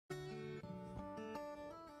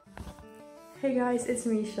Hey guys, it's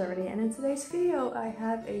me, Cheverney, and in today's video, I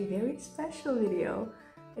have a very special video.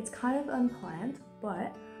 It's kind of unplanned,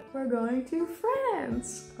 but we're going to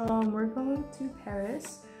France. We're going to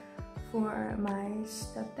Paris for my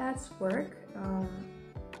stepdad's work.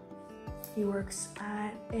 He works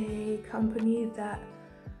at a company that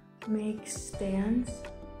makes stands.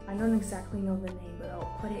 I don't exactly know the name, but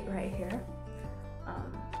I'll put it right here.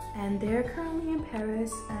 And they're currently in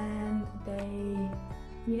Paris, and they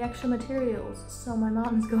need extra materials, so my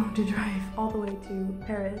mom is going to drive all the way to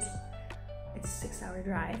Paris. It's a 6-hour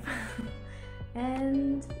drive.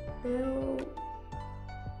 And they'll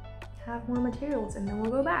have more materials and then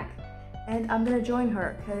we'll go back. And I'm gonna join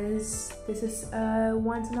her because this is a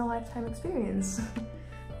once-in-a-lifetime experience.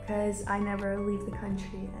 Because I never leave the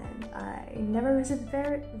country and I never visited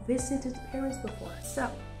Paris before. So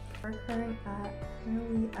we're currently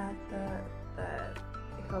at the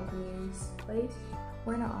company's place.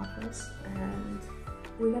 We're in an office and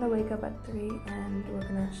we gotta wake up at 3 and we're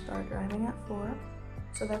gonna start driving at 4.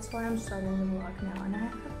 So that's why I'm starting the vlog now, and I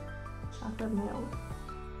have chocolate milk.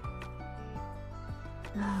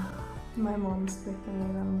 My mom's looking at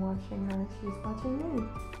me, I'm watching her, she's watching me.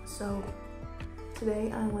 So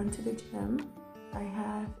today I went to the gym. I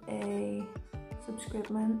have a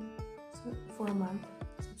subscription for a month.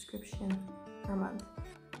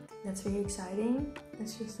 That's very exciting.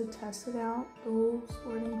 It's just to test it out, the whole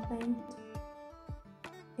sporting thing.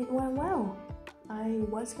 It went well. I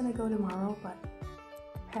was gonna go tomorrow, but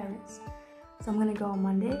Paris. So I'm gonna go on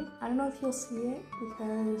Monday. I don't know if you'll see it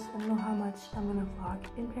because I don't know how much I'm gonna vlog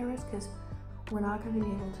in Paris because we're not gonna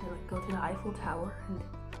be able to like go to the Eiffel Tower and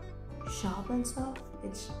shop and stuff.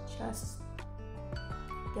 It's just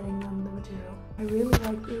getting them the material. I really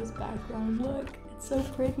like this background look. It's so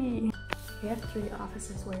pretty. We have 3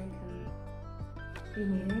 offices where you can do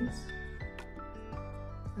meetings,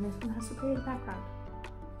 and this one has a pretty background.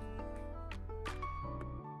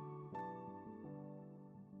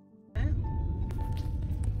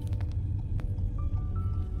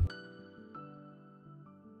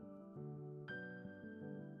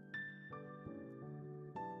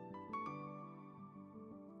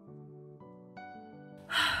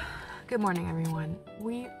 Good morning, everyone.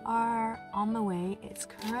 We are on the way. It's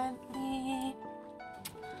currently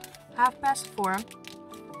 4:30,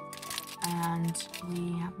 and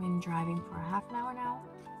we have been driving for half an hour now,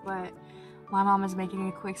 but my mom is making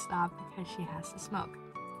a quick stop because she has to smoke.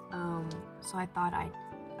 So I thought I'd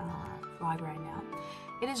vlog right now.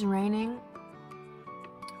 It is raining,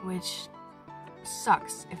 which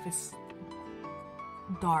sucks if it's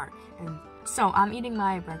dark. And so I'm eating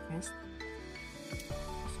my breakfast.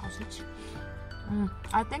 Sausage.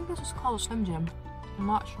 I think this is called a Slim Jim. I'm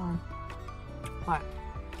not sure, but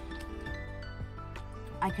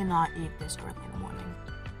I cannot eat this early in the morning.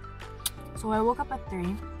 So I woke up at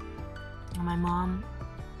 3, and my mom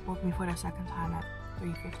woke me for the second time at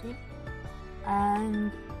 3:50,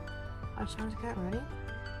 and I started to get ready.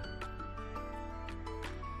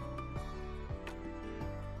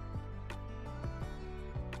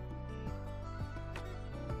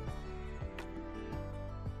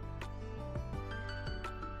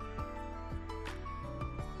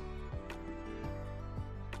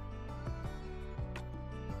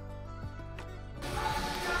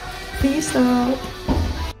 Peace out.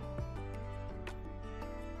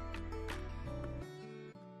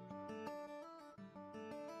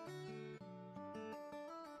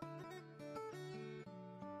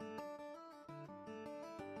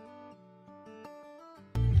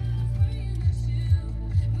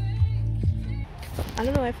 I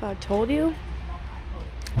don't know if I told you,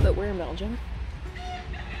 but we're in Belgium.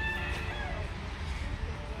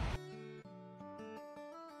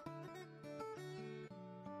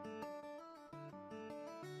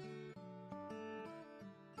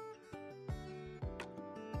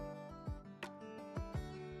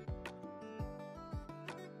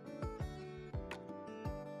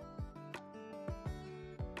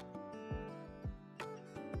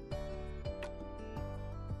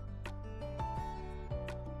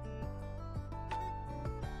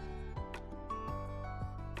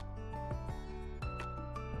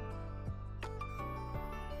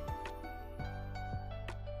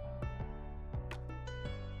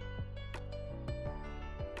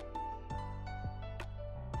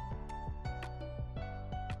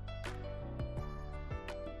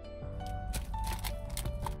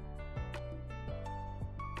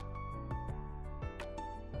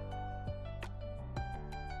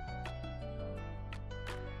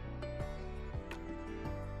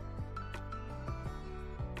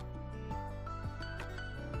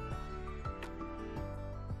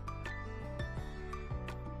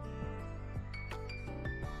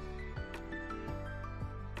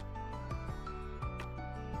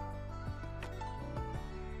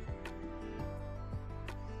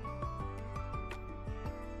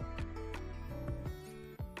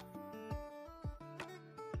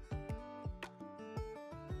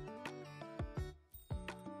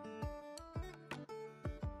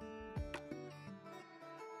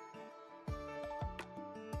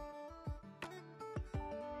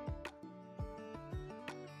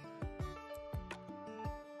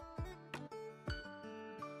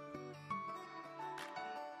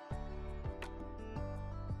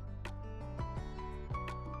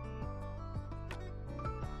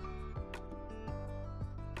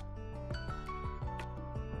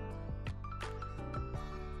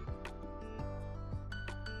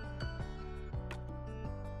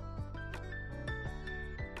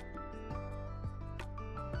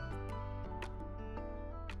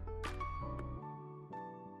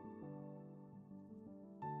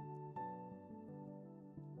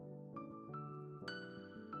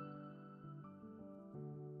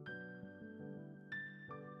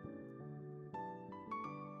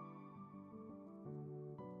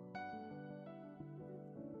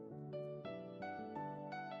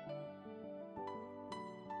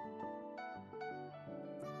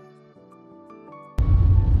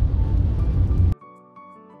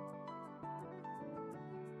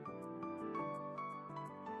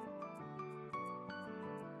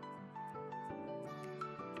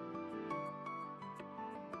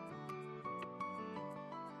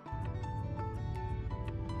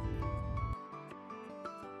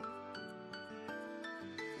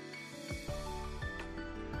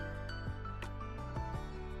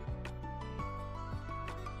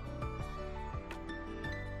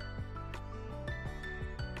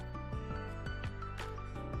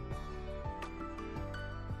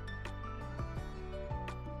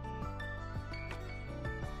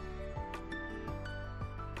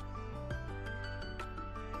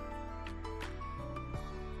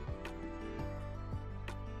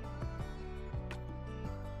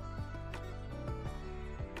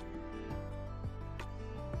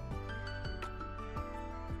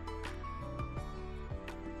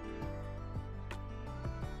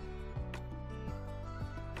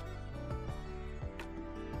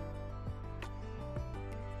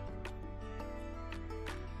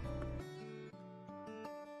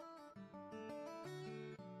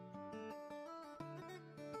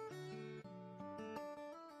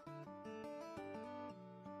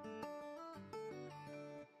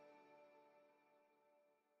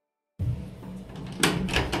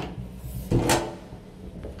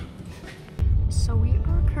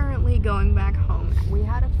 going back home. We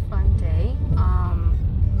had a fun day.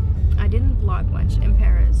 I didn't vlog much in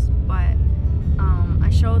Paris, but I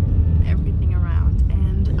showed everything around,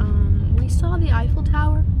 and we saw the Eiffel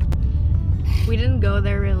Tower. We didn't go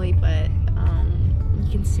there really, but you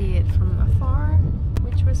can see it from afar,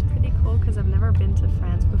 which was pretty cool because I've never been to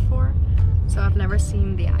France before, so I've never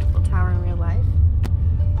seen the Eiffel Tower in real life.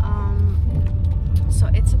 So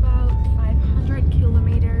it's about 500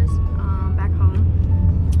 kilometers back home,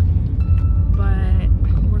 but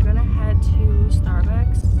we're gonna head to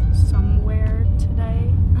Starbucks somewhere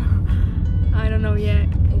today. I don't know yet,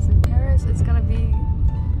 because in Paris it's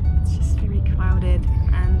just very crowded,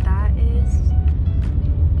 and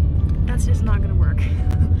that's just not gonna work.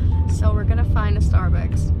 So we're gonna find a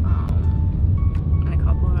Starbucks in a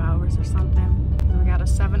couple of hours or something. We got a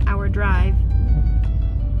 7-hour drive.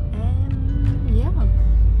 Yeah,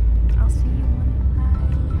 I'll see you when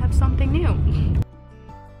I have something new.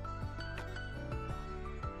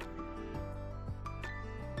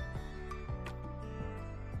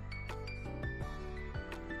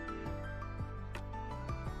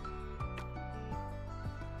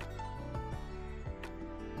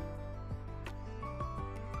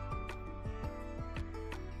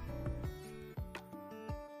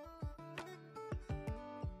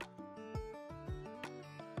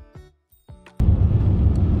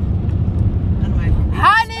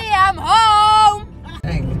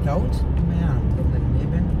 Koud, maar ja, ik hoop dat ik mee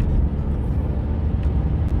ben.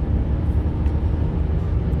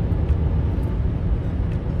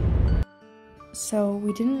 So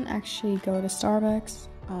we didn't actually go to Starbucks,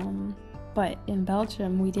 but in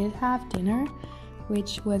Belgium we did have dinner,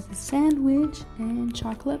 which was a sandwich and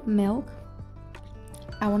chocolate milk.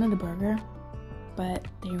 I wanted a burger, but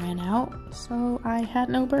they ran out, so I had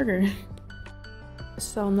no burger.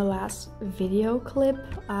 So in the last video clip,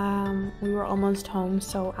 we were almost home,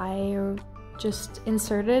 so I just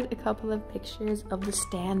inserted a couple of pictures of the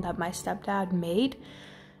stand that my stepdad made,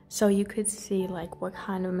 so you could see like what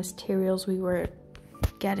kind of materials we were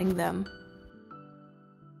getting them.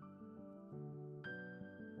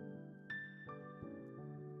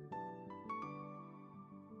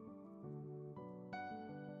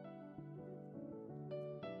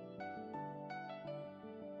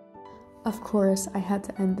 Of course, I had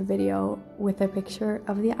to end the video with a picture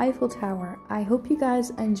of the Eiffel Tower. I hope you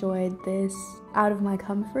guys enjoyed this out of my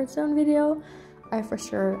comfort zone video. I for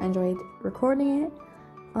sure enjoyed recording it.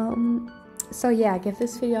 So yeah, give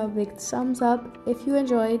this video a big thumbs up if you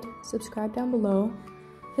enjoyed. Subscribe down below.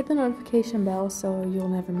 Hit the notification bell so you'll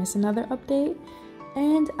never miss another update.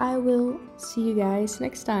 And I will see you guys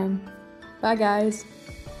next time. Bye guys.